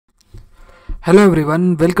Hello everyone,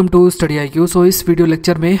 welcome to study I Q. सो इस video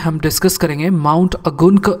lecture में हम डिस्कस करेंगे माउंट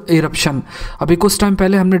अगुंग इरप्शन। अभी कुछ टाइम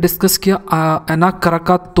पहले हमने डिस्कस किया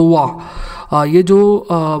अनाक्राकातोआ। ये जो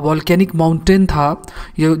वॉल्केनिक माउंटेन था,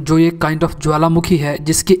 ये काइंड ऑफ ज्वालामुखी है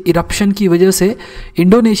जिसके इरप्शन की वजह से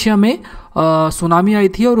इंडोनेशिया में सुनामी आई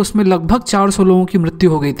थी और उसमें लगभग 400 लोगों की मृत्यु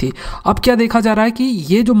हो गई थी। अब क्या देखा जा रहा है कि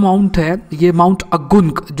ये जो माउंट है, ये माउंट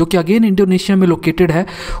अगुंग, जो कि अगेन इंडोनेशिया में लोकेटेड है,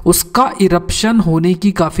 उसका इरप्शन होने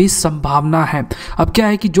की काफ़ी संभावना है। अब क्या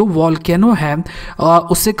है कि जो वॉल्केनो है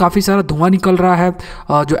उससे काफ़ी सारा धुआं निकल रहा है,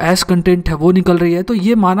 जो ऐश कंटेंट है वो निकल रही है। तो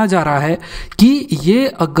ये माना जा रहा है कि ये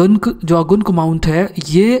अगुंग माउंट है,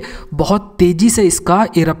 ये बहुत तेज़ी से इसका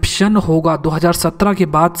इरप्शन होगा। 2017 के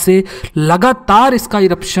बाद से लगातार इसका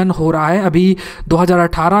इरप्शन हो रहा है। अभी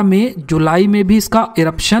 2018 में जुलाई में भी इसका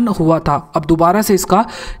इरप्शन हुआ था, अब दोबारा से इसका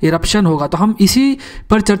इरप्शन होगा। तो हम इसी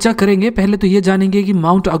पर चर्चा करेंगे। पहले तो ये जानेंगे कि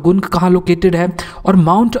माउंट अगुंग कहाँ लोकेटेड है और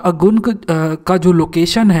माउंट अगुंग का जो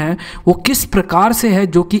लोकेशन है वो किस प्रकार से है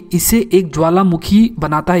जो कि इसे एक ज्वालामुखी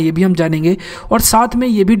बनाता है, ये भी हम जानेंगे। और साथ में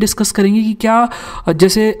ये भी डिस्कस करेंगे कि क्या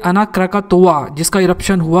जैसे अनाक्राकातोआ जिसका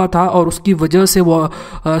इरप्शन हुआ था और उसकी वजह से वो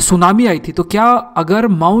सुनामी आई थी, तो क्या अगर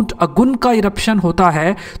माउंट अगुंग का इरप्शन होता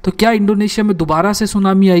है तो क्या इंडोनेशिया में दोबारा से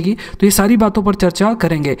सुनामी आएगी? तो ये सारी बातों पर चर्चा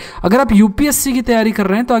करेंगे। अगर आप यूपीएससी की तैयारी कर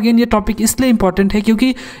रहे हैं तो अगेन ये टॉपिक इसलिए इंपॉर्टेंट है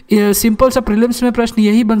क्योंकि सिंपल सा प्रीलिम्स में प्रश्न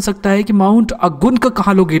यही बन सकता है कि माउंट अगुंग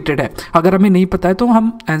कहाँ लोकेटेड है। अगर हमें नहीं पता है तो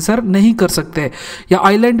हम आंसर नहीं कर सकते। या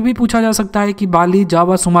आइलैंड भी पूछा जा सकता है कि बाली,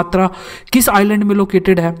 जावा, सुमात्रा किस आइलैंड में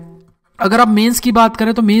लोकेटेड है। अगर आप मेंस की बात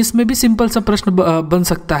करें तो मेंस में भी सिंपल सा प्रश्न बन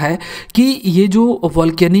सकता है कि ये जो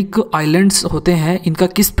वॉल्केनिक आइलैंड्स होते हैं इनका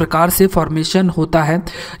किस प्रकार से फॉर्मेशन होता है,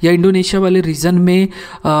 या इंडोनेशिया वाले रीजन में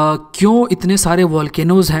क्यों इतने सारे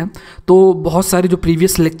वॉल्केनोज हैं। तो बहुत सारे जो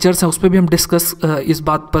प्रीवियस लेक्चर्स हैं उस पर भी हम डिस्कस इस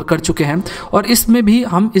बात पर कर चुके हैं और इसमें भी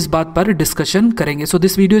हम इस बात पर डिस्कशन करेंगे। So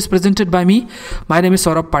this video is presented by me, my name is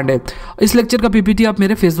Saurabh Pandey. इस लेक्चर का पीपीटी आप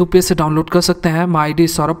मेरे फेसबुक पेज से डाउनलोड कर सकते हैं। माई आई डी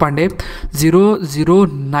सौरभ पांडे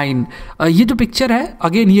 009। ये जो पिक्चर है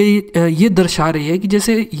अगेन ये दर्शा रही है कि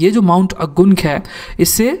जैसे ये जो माउंट अगुंग है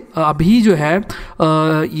इससे अभी जो है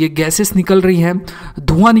ये गैसेस निकल रही हैं,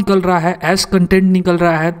 धुआं निकल रहा है, ऐश कंटेंट निकल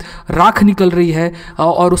रहा है, राख निकल रही है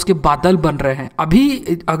और उसके बादल बन रहे हैं।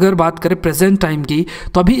 अभी अगर बात करें प्रेजेंट टाइम की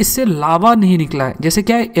तो अभी इससे लावा नहीं निकला है। जैसे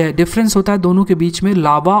क्या डिफरेंस होता है दोनों के बीच में,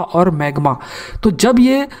 लावा और मैग्मा। तो जब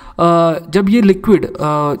ये लिक्विड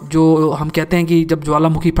जो हम कहते हैं कि जब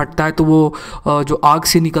ज्वालामुखी फटता है तो वो जो आग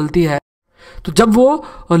से निकलती है, तो जब वो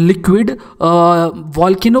लिक्विड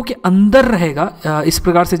वॉल्केनो के अंदर रहेगा, इस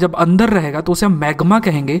प्रकार से जब अंदर रहेगा तो उसे हम मैग्मा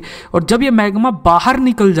कहेंगे। और जब ये मैग्मा बाहर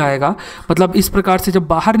निकल जाएगा, मतलब इस प्रकार से जब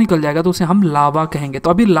बाहर निकल जाएगा तो उसे हम लावा कहेंगे। तो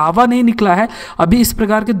अभी लावा नहीं निकला है, अभी इस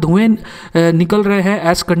प्रकार के धुएं निकल रहे हैं,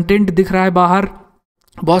 ऐश कंटेंट दिख रहा है बाहर,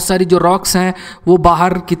 बहुत सारी जो रॉक्स हैं वो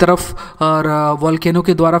बाहर की तरफ और वॉल्केनो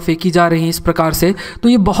के द्वारा फेंकी जा रही हैं इस प्रकार से। तो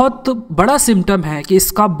ये बहुत बड़ा सिम्टम है कि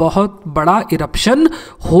इसका बहुत बड़ा इरप्शन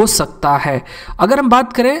हो सकता है। अगर हम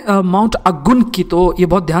बात करें माउंट अगुंग की तो ये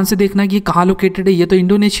बहुत ध्यान से देखना है कि ये कहाँ लोकेटेड है। ये तो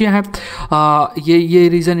इंडोनेशिया है, ये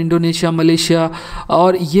रीजन इंडोनेशिया, मलेशिया,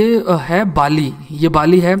 और ये है बाली, ये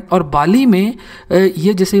बाली है। और बाली में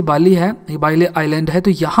ये जैसे बाली है, ये बाली आइलैंड है,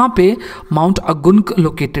 तो यहाँ पे माउंट अगुंग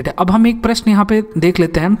लोकेटेड है। अब हम एक प्रश्न यहाँ पे देख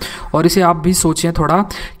लेते हैं और इसे आप भी सोचें थोड़ा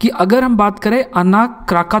कि अगर हम बात करें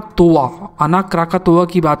अनाक्राकातोआ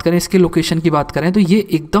की बात करें, इसके लोकेशन की बात करें, तो ये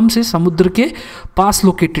एकदम से समुद्र के पास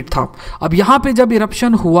लोकेटेड था। अब यहाँ पे जब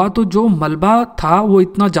इरप्शन हुआ तो जो मलबा था वो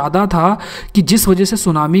इतना ज़्यादा था कि जिस वजह से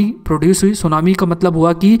सुनामी प्रोड्यूस हुई। सुनामी का मतलब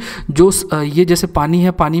हुआ कि जो ये जैसे पानी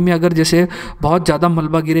है, पानी में अगर जैसे बहुत ज़्यादा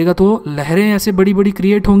मलबा गिरेगा तो लहरें ऐसे बड़ी बड़ी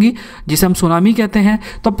क्रिएट होंगी जिसे हम सुनामी कहते हैं।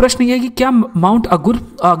 तो प्रश्न ये है कि क्या माउंट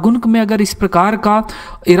अगुंग में अगर इस प्रकार का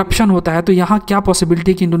इरप्शन होता है तो यहाँ क्या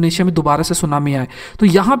पॉसिबिलिटी कि इंडोनेशिया में दोबारा से सुनामी आए? तो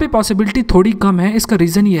यहाँ पे पॉसिबिलिटी थोड़ी कम है। इसका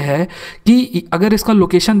रीज़न ये है कि अगर इसका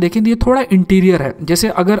लोकेशन देखें तो ये थोड़ा इंटीरियर है। जैसे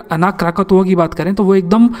अगर अनाक्राकातोआ की बात करें तो वो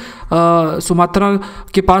एकदम सुमात्रा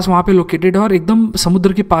के पास वहाँ पे लोकेटेड है और एकदम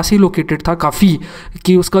समुद्र के पास ही लोकेटेड था काफ़ी,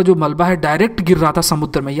 कि उसका जो मलबा है डायरेक्ट गिर रहा था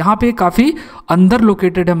समुद्र में। यहाँ पे काफ़ी अंदर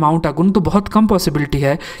लोकेटेड है माउंट अगुंग, तो बहुत कम पॉसिबिलिटी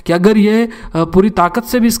है कि अगर ये पूरी ताकत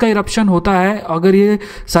से भी इसका इरप्शन होता है, अगर ये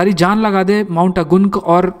सारी जान लगा दे माउंट अगुंग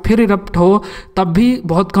और फिर इरप्ट हो, तब भी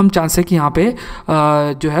बहुत कम चांस है कि यहाँ पे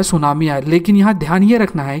जो है सुनामी आए। लेकिन यहाँ ध्यान ये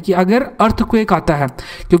रखना है कि अगर अर्थक्वेक आता है,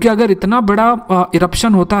 क्योंकि अगर इतना बड़ा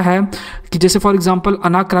इरप्शन होता है कि जैसे फॉर एग्जांपल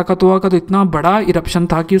अनाक्राकातोआ का तो इतना बड़ा इरप्शन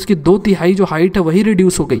था कि उसकी 2/3 जो हाइट है वही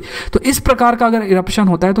रिड्यूस हो गई। तो इस प्रकार का अगर इरप्शन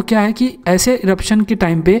होता है तो क्या है कि ऐसे इरप्शन के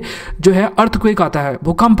टाइम पे जो है अर्थक्वेक आता है,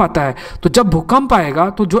 भूकंप आता है। तो जब भूकंप आएगा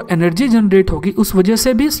तो जो एनर्जी जनरेट होगी उस वजह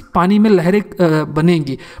से भी पानी में लहरें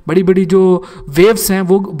बनेंगी, बड़ी बड़ी जो वेव वेव्स हैं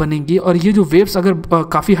वो बनेंगी, और ये जो वेव्स अगर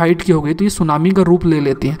काफ़ी हाइट की हो गई तो ये सुनामी का रूप ले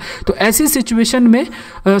लेती हैं। तो ऐसी सिचुएशन में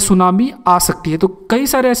सुनामी आ सकती है। तो कई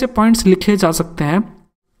सारे ऐसे पॉइंट्स लिखे जा सकते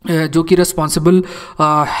हैं जो कि रिस्पॉन्सिबल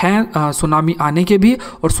हैं सुनामी आने के भी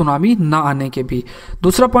और सुनामी ना आने के भी।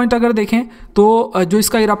 दूसरा पॉइंट अगर देखें तो जो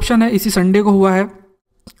इसका इरप्शन है इसी संडे को हुआ है,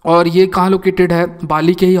 और ये कहाँ लोकेटेड है,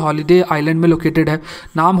 बाली के ही हॉलीडे आइलैंड में लोकेटेड है।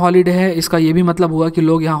 नाम हॉलीडे है, इसका ये भी मतलब हुआ कि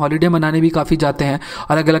लोग यहाँ हॉलीडे मनाने भी काफ़ी जाते हैं,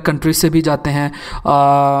 अलग अलग कंट्रीज से भी जाते हैं,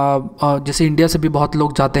 जैसे इंडिया से भी बहुत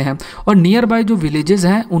लोग जाते हैं। और नियर बाय जो विलेजेस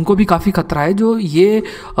हैं उनको भी काफ़ी खतरा है। जो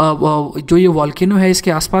ये वॉल्केनो है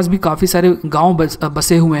इसके आसपास भी काफ़ी सारे गांव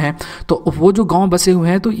बसे हुए हैं। तो वो जो गांव बसे हुए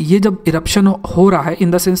हैं, तो ये जब इरप्शन हो रहा है,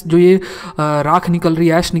 इन द सेंस जो ये राख निकल रही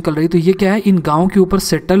है, ऐश निकल रही है, तो ये क्या है, इन गाँव के ऊपर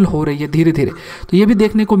सेटल हो रही है धीरे धीरे। तो ये भी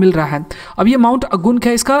देखने को मिल रहा है। अब ये माउंट अगुंग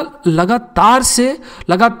है, इसका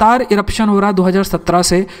लगातार इरप्शन हो रहा है 2017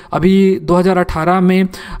 से। अभी 2018 में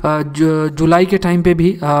जुलाई के टाइम पे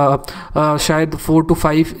भी शायद 4 to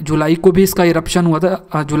 5 जुलाई को भी इसका इरप्शन हुआ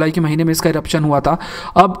था, जुलाई के महीने में इसका इरप्शन हुआ था।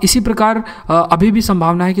 अब इसी प्रकार अभी भी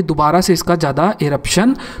संभावना है कि दोबारा से इसका ज़्यादा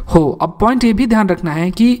इरप्शन हो। अब पॉइंट ये भी ध्यान रखना है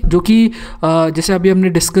कि जो कि जैसे अभी हमने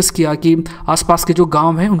डिस्कस किया कि आसपास के जो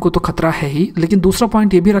गांव हैं उनको तो खतरा है ही, लेकिन दूसरा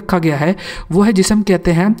पॉइंट ये भी रखा गया है, वो है जिसे हम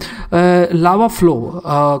कहते हैं lava flow,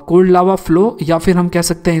 cold lava flow, या फिर हम कह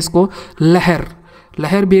सकते हैं इसको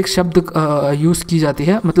लहर भी एक शब्द यूज़ की जाती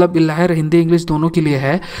है, मतलब लहर हिंदी इंग्लिश दोनों के लिए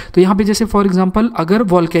है। तो यहाँ पे जैसे फॉर एग्जांपल अगर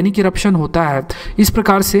वॉल्केनिक इरप्शन होता है इस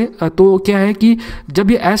प्रकार से, तो क्या है कि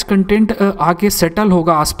जब ये ऐश कंटेंट आके सेटल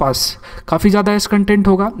होगा आसपास, काफ़ी ज़्यादा ऐश कंटेंट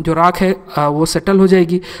होगा, जो राख है वो सेटल हो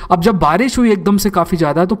जाएगी। अब जब बारिश हुई एकदम से काफ़ी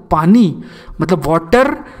ज़्यादा, तो पानी मतलब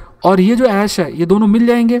वाटर और ये जो ऐश है ये दोनों मिल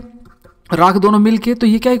जाएंगे, राख दोनों मिलके, तो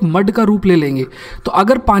ये क्या एक मड का रूप ले लेंगे। तो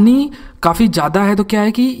अगर पानी काफ़ी ज़्यादा है तो क्या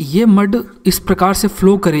है कि ये मड इस प्रकार से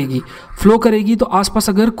फ्लो करेगी, तो आसपास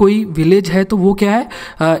अगर कोई विलेज है तो वो क्या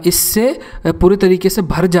है, इससे पूरे तरीके से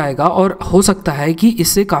भर जाएगा, और हो सकता है कि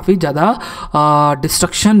इससे काफ़ी ज़्यादा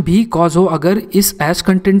डिस्ट्रक्शन भी कॉज हो अगर इस ऐश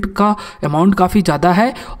कंटेंट का अमाउंट काफ़ी ज़्यादा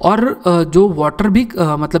है, और जो वाटर भी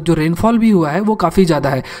मतलब जो रेनफॉल भी हुआ है वो काफ़ी ज़्यादा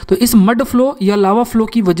है। तो इस मड फ्लो या लावा फ्लो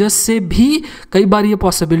की वजह से भी कई बार ये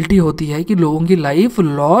पॉसिबिलिटी होती है कि लोगों की लाइफ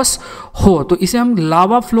लॉस हो। तो इसे हम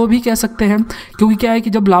लावा फ्लो भी कह सकते हैं, क्योंकि क्या है कि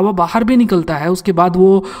जब लावा बाहर भी निकलता है उसके बाद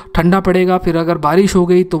वो ठंडा पड़ेगा, फिर अगर बारिश हो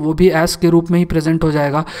गई तो वो भी ऐश के रूप में ही प्रेजेंट हो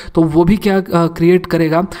जाएगा, तो वो भी क्या क्रिएट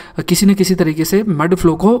करेगा, किसी न किसी तरीके से मड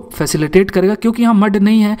फ्लो को फैसिलिटेट करेगा। क्योंकि यहाँ मड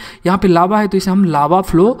नहीं है, यहाँ पे लावा है, तो इसे हम लावा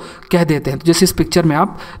फ्लो कह देते हैं, जैसे इस पिक्चर में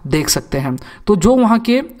आप देख सकते हैं। तो जो वहाँ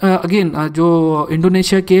के अगेन जो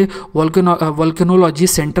इंडोनेशिया के वोल्केनोलॉजी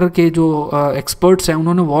सेंटर के जो एक्सपर्ट्स हैं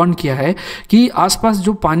उन्होंने वार्न किया है कि आसपास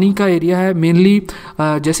जो पानी का एरिया है, मेनली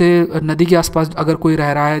जैसे नदी के आसपास अगर कोई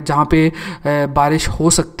रह रहा है जहाँ पे बारिश हो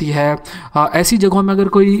सकती है, ऐसी जगहों में अगर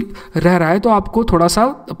कोई रह रहा है तो आपको थोड़ा सा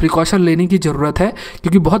प्रिकॉशन लेने की ज़रूरत है,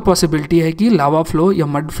 क्योंकि बहुत पॉसिबिलिटी है कि लावा फ्लो या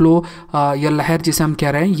मड फ्लो या लहर जिसे हम कह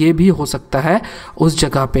रहे हैं ये भी हो सकता है उस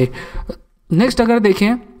जगह पे। नेक्स्ट अगर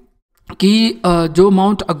देखें कि जो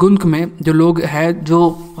माउंट अगुंग में जो लोग हैं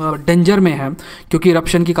जो डेंजर में हैं, क्योंकि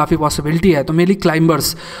इरप्शन की काफ़ी पॉसिबिलिटी है, तो मेनली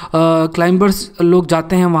क्लाइंबर्स लोग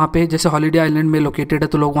जाते हैं वहाँ पे। जैसे हॉलीडे आइलैंड में लोकेटेड है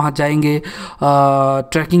तो लोग वहाँ जाएंगे,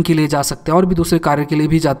 ट्रैकिंग के लिए जा सकते हैं और भी दूसरे कार्य के लिए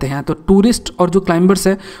भी जाते हैं। तो टूरिस्ट और जो क्लाइंबर्स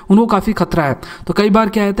है उनको काफ़ी खतरा है। तो कई बार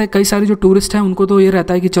क्या रहता है, कई सारे जो टूरिस्ट हैं उनको तो ये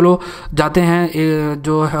रहता है कि चलो जाते हैं,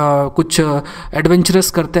 जो कुछ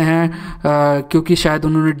एडवेंचरस करते हैं, क्योंकि शायद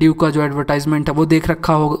उन्होंने ड्यू का जो एडवर्टाइजमेंट है वो देख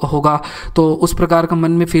रखा होगा, तो उस प्रकार का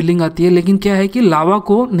मन में फीलिंग आती है। लेकिन क्या है कि लावा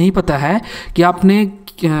को नहीं पता है कि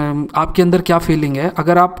आपके अंदर क्या फीलिंग है।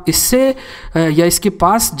 अगर आप इससे या इसके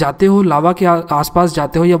पास जाते हो, लावा के आसपास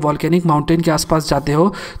जाते हो या वॉल्केनिक माउंटेन के आसपास जाते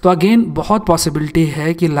हो, तो अगेन बहुत पॉसिबिलिटी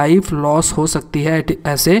है कि लाइफ लॉस हो सकती है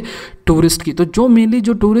ऐसे टूरिस्ट की। तो जो मेनली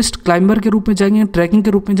जो टूरिस्ट क्लाइंबर के रूप में जाएंगे, ट्रैकिंग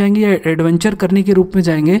के रूप में जाएंगे या एडवेंचर करने के रूप में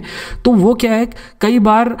जाएंगे, तो वो क्या है, कई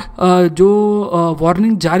बार जो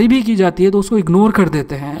वार्निंग जारी भी की जाती है तो उसको इग्नोर कर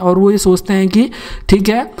देते हैं, और वो ये सोचते हैं कि ठीक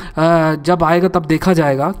है जब आएगा तब देखा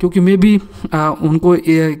जाएगा, क्योंकि मे भी उनको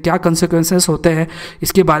क्या कंसिक्वेंसेस होते हैं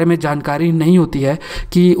इसके बारे में जानकारी नहीं होती है,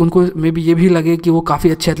 कि उनको मे बी ये भी लगे कि वो काफ़ी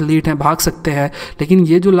अच्छे एथलीट हैं, भाग सकते हैं, लेकिन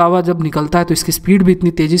ये जो लावा जब निकलता है तो इसकी स्पीड भी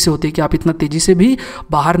इतनी तेज़ी से होती है कि आप इतना तेज़ी से भी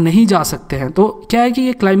बाहर नहीं जा सकते हैं। तो क्या है कि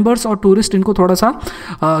ये क्लाइंबर्स और टूरिस्ट इनको थोड़ा सा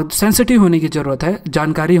सेंसिटिव होने की ज़रूरत है,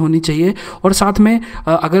 जानकारी होनी चाहिए, और साथ में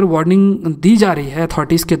अगर वार्निंग दी जा रही है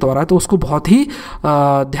अथॉरिटीज़ के द्वारा तो उसको बहुत ही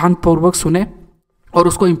ध्यानपूर्वक सुने और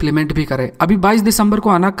उसको इम्प्लीमेंट भी करें। अभी 22 दिसंबर को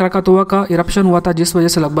अना क्राकातोआ का इरप्शन हुआ था, जिस वजह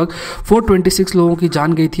से लगभग 426 लोगों की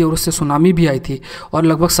जान गई थी और उससे सुनामी भी आई थी और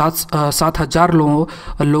लगभग 7,000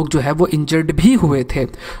 लोग जो है वो इंजर्ड भी हुए थे।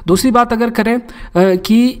 दूसरी बात अगर करें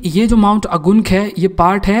कि ये जो माउंट अगुंग है ये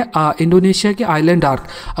पार्ट है इंडोनेशिया के आइलैंड आर्क।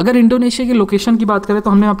 अगर इंडोनेशिया के लोकेशन की बात करें तो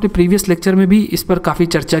हमने अपने प्रीवियस लेक्चर में भी इस पर काफ़ी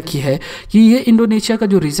चर्चा की है कि ये इंडोनेशिया का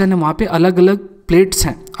जो रीजन है वहाँ पे अलग अलग प्लेट्स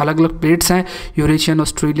हैं, यूरेशियन,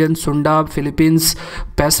 ऑस्ट्रेलियन, सुंडा, फिलीपींस,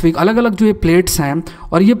 पैसिफिक, अलग अलग जो ये प्लेट्स हैं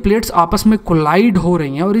और ये प्लेट्स आपस में कोलाइड हो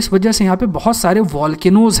रही हैं और इस वजह से यहाँ पे बहुत सारे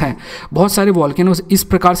वॉल्केनोज इस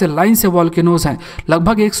प्रकार से लाइन से वॉल्केनोज हैं।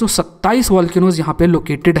 लगभग 127 वॉल्केनोज यहाँ पे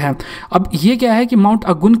लोकेटेड हैं। अब ये क्या है कि माउंट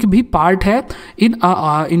अगुंग भी पार्ट है इन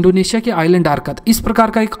इंडोनेशिया के आइलैंड आर्क का। इस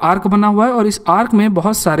प्रकार का एक आर्क बना हुआ है और इस आर्क में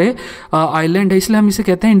बहुत सारे आइलैंड है, इसलिए हम इसे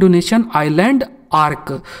कहते हैं इंडोनेशियन आइलैंड आर्क।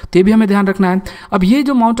 तो ये भी हमें ध्यान रखना है। अब ये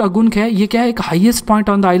जो माउंट अगुंग है ये क्या है, एक highest point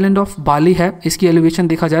on the island of बाली है। इसकी एलिवेशन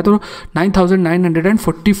देखा जाए तो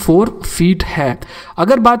 9,944 फीट है।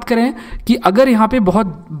 अगर बात करें कि अगर यहाँ पे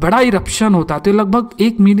बहुत बड़ा इरप्शन होता है तो लगभग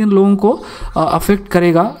 1 मिलियन लोगों को अफेक्ट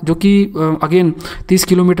करेगा, जो कि अगेन 30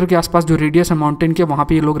 किलोमीटर के आसपास जो रेडियस है माउंटेन के, वहाँ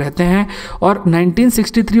पे ये लोग रहते हैं। और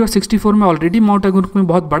 1963 और 64 में ऑलरेडी माउंट अगुंग में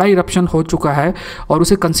बहुत बड़ा इरप्शन हो चुका है और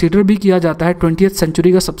उसे कंसिडर भी किया जाता है 20th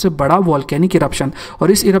सेंचुरी का सबसे बड़ा वॉल्केनिक इरप्शन।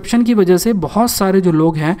 और इस इरप्शन की वजह से बहुत सारे जो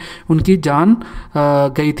लोग हैं उनकी जान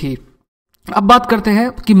गई थी। अब बात करते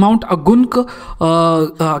हैं कि माउंट अगुंग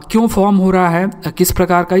क्यों फॉर्म हो रहा है, किस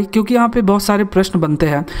प्रकार का, क्योंकि यहाँ पे बहुत सारे प्रश्न बनते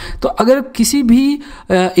हैं। तो अगर किसी भी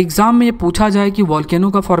एग्ज़ाम में ये पूछा जाए कि वॉल्केनो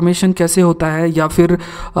का फॉर्मेशन कैसे होता है या फिर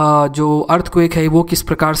जो अर्थक्वेक है वो किस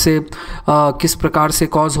प्रकार से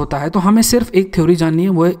कॉज होता है, तो हमें सिर्फ एक थ्योरी जाननी है,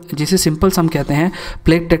 वो जिसे सिंपल हम कहते हैं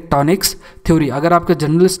प्लेट टेक्टोनिक्स थ्योरी। अगर आपका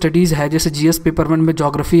जनरल स्टडीज़ है जैसे जीएस पेपर 1 में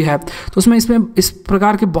ज्योग्राफी है तो उसमें इस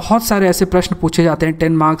प्रकार के बहुत सारे ऐसे प्रश्न पूछे जाते हैं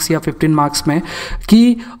 10 मार्क्स या 15 मार्क्स में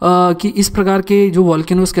कि इस प्रकार के जो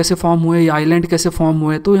वॉल्केनोस कैसे फॉर्म हुए या आइलैंड कैसे फॉर्म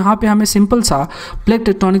हुए। तो यहाँ पे हमें सिंपल सा प्लेट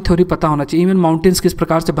टेक्टोनिक थ्योरी पता होना चाहिए, इवन माउंटेन्स किस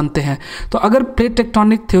प्रकार से बनते हैं। तो अगर प्लेट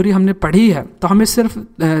टेक्टोनिक थ्योरी हमने पढ़ी है तो हमें सिर्फ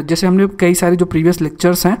जैसे हमने कई सारे जो प्रीवियस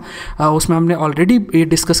लेक्चर्स हैं उसमें हमने ऑलरेडी ये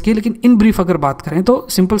डिस्कस किए, लेकिन इन ब्रीफ अगर बात करें तो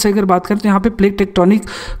सिंपल से अगर बात करें तो यहाँ पे प्लेट टेक्टोनिक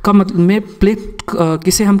का मतलब में प्लेट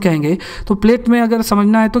किसे हम कहेंगे, तो प्लेट में अगर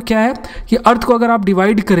समझना है तो क्या है कि अर्थ को अगर आप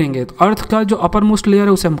डिवाइड करेंगे तो अर्थ का जो अपर मोस्ट लेयर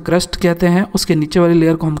है उसे हम क्रस्ट कहते हैं, उसके नीचे वाली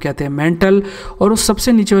लेयर को हम कहते हैं मेंटल और उस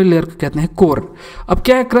सबसे नीचे वाली लेयर को कहते हैं कोर। अब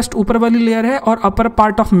क्या है, क्रस्ट ऊपर वाली लेयर है और अपर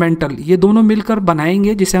पार्ट ऑफ मेंटल, ये दोनों मिलकर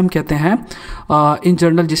बनाएंगे जिसे हम कहते हैं इन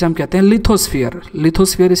जनरल जिसे हम कहते हैं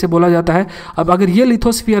लिथोस्फीयर इसे बोला जाता है। अब अगर ये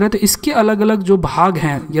लिथोस्फीयर है तो इसके अलग अलग जो भाग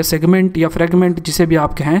हैं या सेगमेंट या फ्रेगमेंट जिसे भी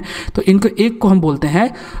आप कहें, तो इनको एक को हम बोलते हैं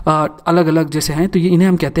अलग अलग जैसे हैं, तो ये इन्हें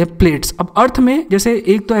हम कहते हैं प्लेट्स। अब अर्थ में जैसे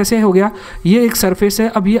एक तो ऐसे हो गया, ये एक सरफेस है,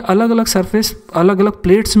 अब ये अलग अलग सरफेस अलग अलग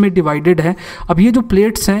प्लेट्स में डिवाइडेड है। अब ये जो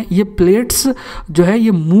प्लेट्स हैं ये प्लेट्स जो है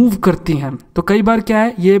ये मूव करती हैं, तो कई बार क्या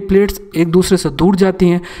है ये प्लेट्स एक दूसरे से दूर जाती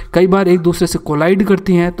हैं, कई बार एक दूसरे से कोलाइड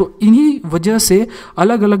करती हैं। तो इन्हीं वजह से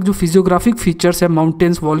अलग अलग जो फिजियोग्राफिक फीचर्स है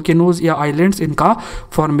माउंटेन्स, वॉल्केनोज या आइलैंड्स, इनका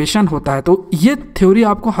फॉर्मेशन होता है। तो ये थ्योरी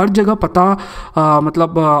आपको हर जगह पता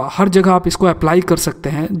हर जगह आप इसको अप्लाई कर सकते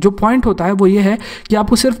हैं। जो पॉइंट होता है वो ये है कि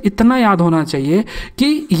आपको सिर्फ इतना याद होना चाहिए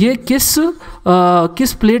कि ये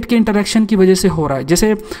किस प्लेट के इंटरेक्शन की वजह से हो रहा है।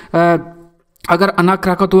 जैसे अगर अना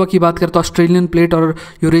क्राकातोआ की बात करें तो ऑस्ट्रेलियन प्लेट और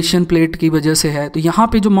यूरेशियन प्लेट की वजह से है। तो यहाँ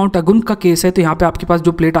पे जो माउंट अगुंग का केस है तो यहाँ पे आपके पास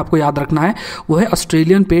जो प्लेट आपको याद रखना है वो है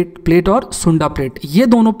ऑस्ट्रेलियन प्लेट और सुंडा प्लेट, ये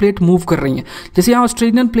दोनों प्लेट मूव कर रही हैं। जैसे यहाँ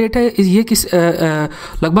ऑस्ट्रेलियन प्लेट है, ये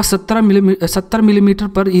लगभग 70 मिलीमीटर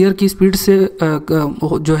पर ईयर की स्पीड से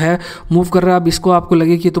जो है मूव कर रहा है। अब इसको आपको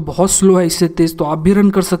लगे कि तो बहुत स्लो है, इससे तेज़ तो आप भी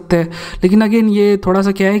रन कर सकते हैं, लेकिन अगेन ये थोड़ा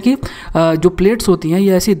सा क्या है कि जो प्लेट्स होती हैं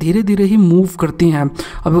ये ऐसे धीरे धीरे ही मूव करती हैं।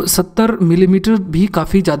 अब 70 मिलीमीटर भी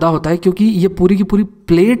काफ़ी ज़्यादा होता है, क्योंकि ये पूरी की पूरी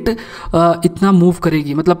प्लेट इतना मूव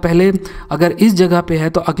करेगी। मतलब पहले अगर इस जगह पे है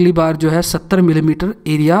तो अगली बार जो है 70 मिलीमीटर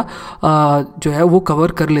एरिया जो है वो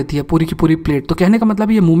कवर कर लेती है पूरी की पूरी प्लेट। तो कहने का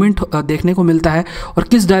मतलब ये मूवमेंट देखने को मिलता है। और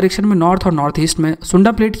किस डायरेक्शन में, नॉर्थ और नॉर्थ ईस्ट में।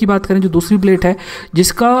 सुंडा प्लेट की बात करें जो दूसरी प्लेट है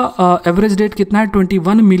जिसका एवरेज रेट कितना है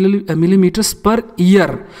 21 मिलीमीटर्स पर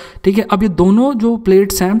ईयर, ठीक है। अब ये दोनों जो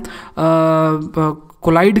प्लेट्स हैं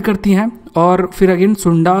कोलाइड करती हैं और फिर अगेन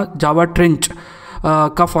सुंडा जावा ट्रेंच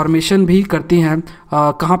का फॉर्मेशन भी करती हैं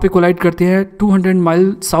कहाँ पे कोलाइड करती है? 200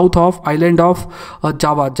 mile south of island of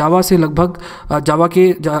Java. जावा से लगभग जावा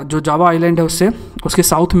के जो जावा आइलैंड है उसके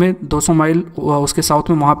साउथ में 200 माइल उसके साउथ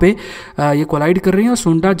में वहाँ पे ये कोलाइड कर रही हैं और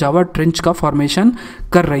सुंडा जावा ट्रेंच का फॉर्मेशन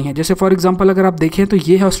कर रही हैं। जैसे फॉर एग्जांपल अगर आप देखें तो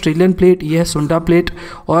ये है ऑस्ट्रेलियन प्लेट, ये है सुंडा प्लेट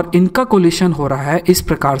और इनका कोलिशन हो रहा है इस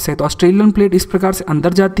प्रकार से। तो ऑस्ट्रेलियन प्लेट इस प्रकार से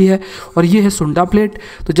अंदर जाती है और ये है सुंडा प्लेट।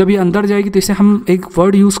 तो जब ये अंदर जाएगी तो इसे हम एक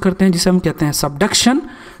वर्ड यूज़ करते हैं जिसे हम कहते हैं सबडक्शन।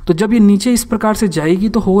 तो जब ये नीचे इस प्रकार से जाएगी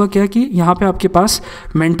तो होगा क्या कि यहाँ पे आपके पास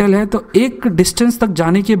मेंटल है, तो एक डिस्टेंस तक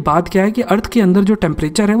जाने के बाद क्या है कि अर्थ के अंदर जो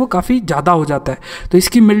टेम्परेचर है वो काफ़ी ज़्यादा हो जाता है, तो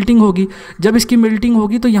इसकी मेल्टिंग होगी। जब इसकी मेल्टिंग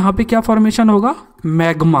होगी तो यहाँ पे क्या फॉर्मेशन होगा?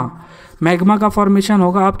 मैग्मा। मैग्मा का फॉर्मेशन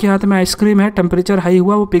होगा। आपके हाथ में आइसक्रीम है, टेम्परेचर हाई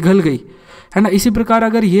हुआ, वो पिघल गई, है ना। इसी प्रकार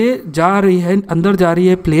अगर ये जा रही है, अंदर जा रही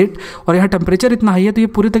है प्लेट और यहाँ टेम्परेचर इतना हाई है तो ये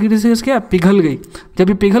पूरी तरीके से क्या पिघल गई। जब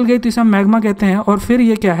ये पिघल गई तो इसे हम मैग्मा कहते हैं और फिर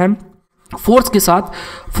ये क्या है? फोर्स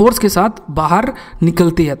के साथ बाहर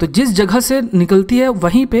निकलती है। तो जिस जगह से निकलती है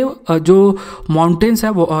वहीं पे जो माउंटेन्स है,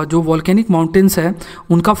 वो जो वॉल्केनिक माउंटेन्स है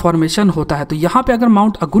उनका फॉर्मेशन होता है। तो यहाँ पे अगर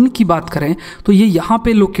माउंट अगुन की बात करें तो ये यहाँ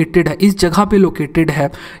पे लोकेटेड है, इस जगह पे लोकेटेड है,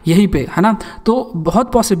 यहीं पे, है ना। तो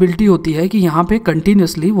बहुत पॉसिबिलिटी होती है कि यहाँ पे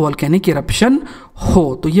कंटिन्यूसली वॉल्केनिक इरप्शन हो,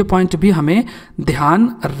 तो ये पॉइंट भी हमें ध्यान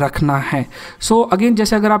रखना है। सो अगेन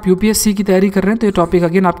जैसे अगर आप यूपीएससी की तैयारी कर रहे हैं तो ये टॉपिक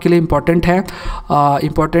अगेन आपके लिए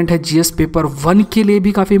इंपॉर्टेंट है। जीएस पेपर 1 के लिए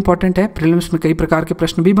भी काफ़ी इंपॉर्टेंट है। प्रीलिम्स में कई प्रकार के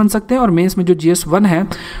प्रश्न भी बन सकते हैं और मेंस में जो जीएस 1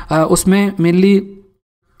 है उसमें मेनली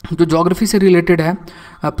जो ज्योग्राफी से रिलेटेड है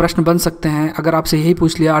प्रश्न बन सकते हैं। अगर आपसे यही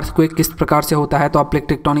पूछ लिया अर्थक्वेक किस प्रकार से होता है तो आप प्लेट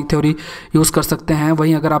टेक्टोनिक थ्योरी यूज़ कर सकते हैं।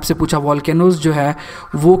 वहीं अगर आपसे पूछा वॉल्केनोज जो है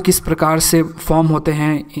वो किस प्रकार से फॉर्म होते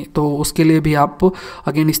हैं तो उसके लिए भी आप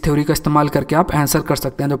अगेन इस थ्योरी का इस्तेमाल करके आप आंसर कर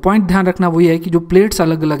सकते हैं। तो पॉइंट ध्यान रखना वही है कि जो प्लेट्स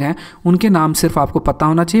अलग अलग हैं उनके नाम सिर्फ आपको पता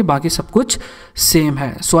होना चाहिए, बाकी सब कुछ सेम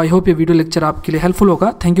है। सो आई होप ये वीडियो लेक्चर आपके लिए हेल्पफुल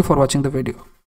होगा। Thank you for watching the video.